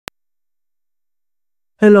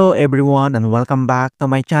Hello everyone and welcome back to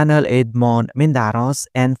my channel Edmund Mindaros,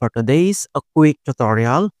 and for today's a quick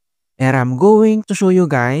tutorial and I'm going to show you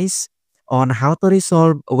guys on how to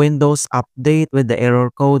resolve Windows update with the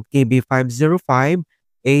error code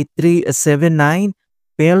KB5058379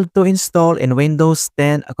 failed to install in Windows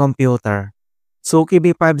 10 computer. So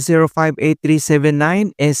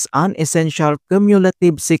KB5058379 is an essential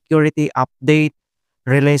cumulative security update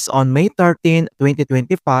released on May 13,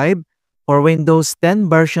 2025 for Windows 10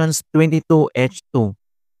 versions 22H2.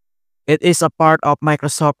 It is a part of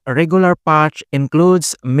Microsoft regular patch,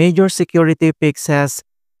 includes major security fixes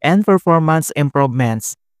and performance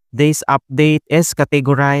improvements. This update is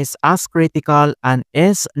categorized as critical and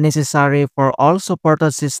is necessary for all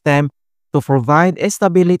supported systems to provide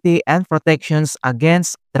stability and protections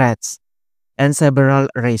against threats. And several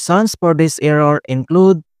reasons for this error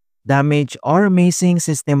include damage or missing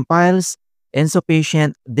system files,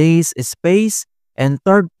 insufficient disk space, and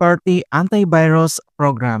third-party antivirus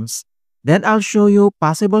programs. Then I'll show you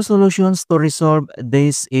possible solutions to resolve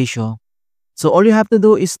this issue. So all you have to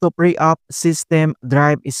do is to free up system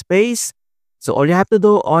drive space. So all you have to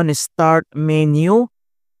do on start menu,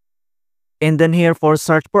 and then here for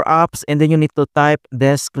search for apps, and then you need to type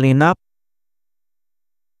disk cleanup,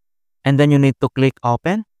 and then you need to click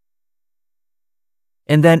open.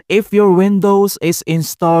 And then if your Windows is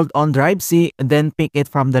installed on Drive C, then pick it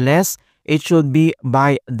from the list. It should be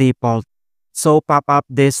by default. So pop up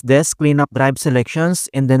this disk cleanup drive selections,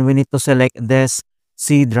 and then we need to select this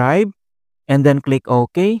C drive and then click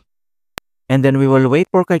OK. And then we will wait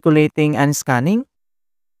for calculating and scanning.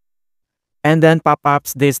 And then pop up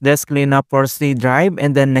this disk cleanup for C drive,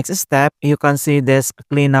 and then next step, you can see this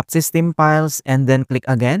cleanup system files, and then click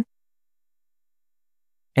again.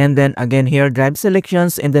 And then again here drive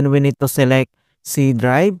selections, and then we need to select C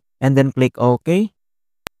drive and then click OK.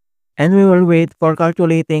 And we will wait for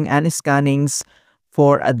calculating and scannings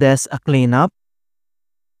for this cleanup.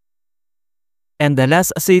 And the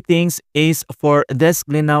last settings is for this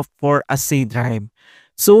cleanup for a C drive.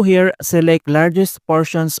 So here, select largest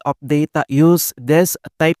portions of data used. This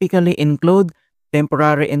typically include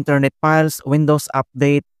temporary internet files, Windows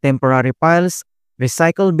Update temporary files,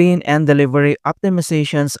 recycle bin, and delivery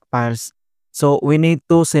optimizations files. So we need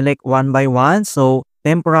to select one by one. So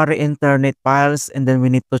temporary internet files, and then we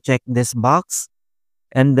need to check this box.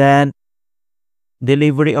 And then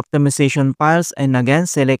delivery optimization files, and again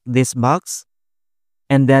select this box.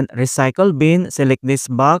 And then recycle bin, select this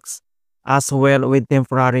box as well with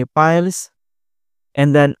temporary files.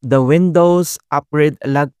 And then the Windows upgrade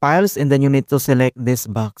log files, and then you need to select this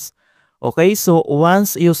box. Okay, so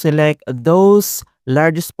once you select those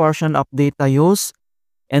largest portion of data used,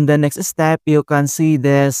 and the next step, you can see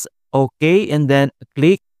this OK, and then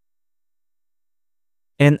click.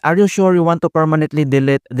 And are you sure you want to permanently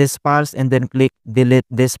delete these files, and then click delete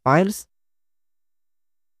these files?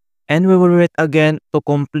 And we will wait again to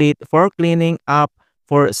complete for cleaning up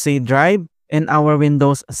for C drive in our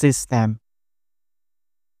Windows system.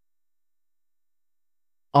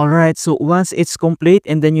 Alright, so once it's complete,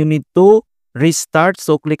 and then you need to restart.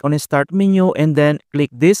 So click on the start menu, and then click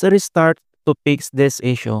this restart to fix this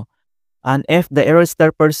issue. And if the error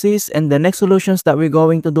still persists, and the next solutions that we're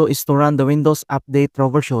going to do is to run the Windows Update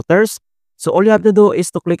Troubleshooters. So all you have to do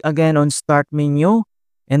is to click again on start menu,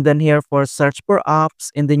 and then here for search for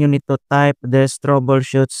apps, and then you need to type this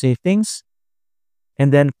troubleshoot settings,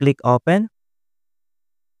 and then click open.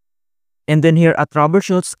 And then here at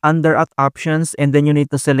troubleshoots under at options, and then you need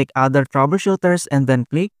to select other troubleshooters and then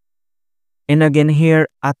click. And again here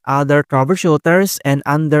at other troubleshooters, and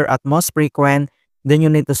under at most frequent, then you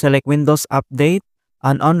need to select Windows Update.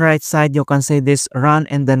 And on right side, you can say this run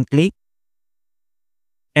and then click.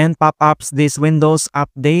 And pop ups this Windows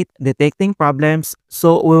Update detecting problems.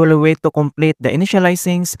 So we will wait to complete the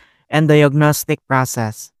initializings and diagnostic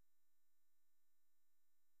process.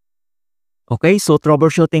 Okay, so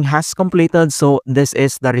troubleshooting has completed. So this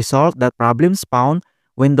is the result, that problems found,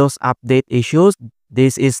 Windows Update issues.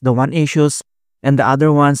 This is the one issues, and the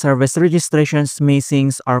other one, service registrations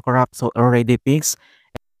missing or corrupt, so already fixed.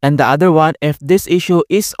 And the other one, if this issue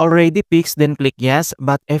is already fixed, then click yes,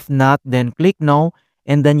 but if not, then click no,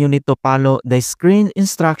 and then you need to follow the screen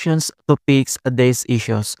instructions to fix these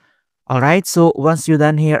issues. Alright, so once you're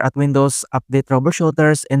done here at Windows Update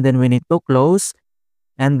Troubleshooters, and then we need to close.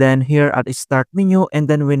 And then here at the start menu, and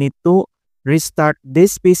then we need to restart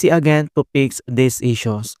this PC again to fix these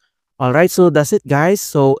issues. Alright, so that's it guys.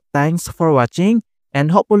 So thanks for watching, and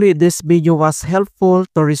hopefully this video was helpful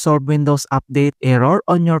to resolve Windows Update error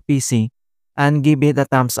on your PC. And give it a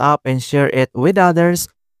thumbs up and share it with others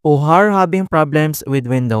who are having problems with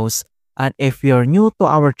Windows. And if you're new to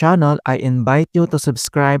our channel, I invite you to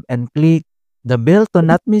subscribe and click the bell to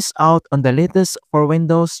not miss out on the latest for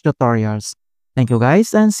Windows tutorials. Thank you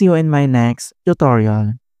guys and see you in my next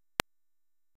tutorial.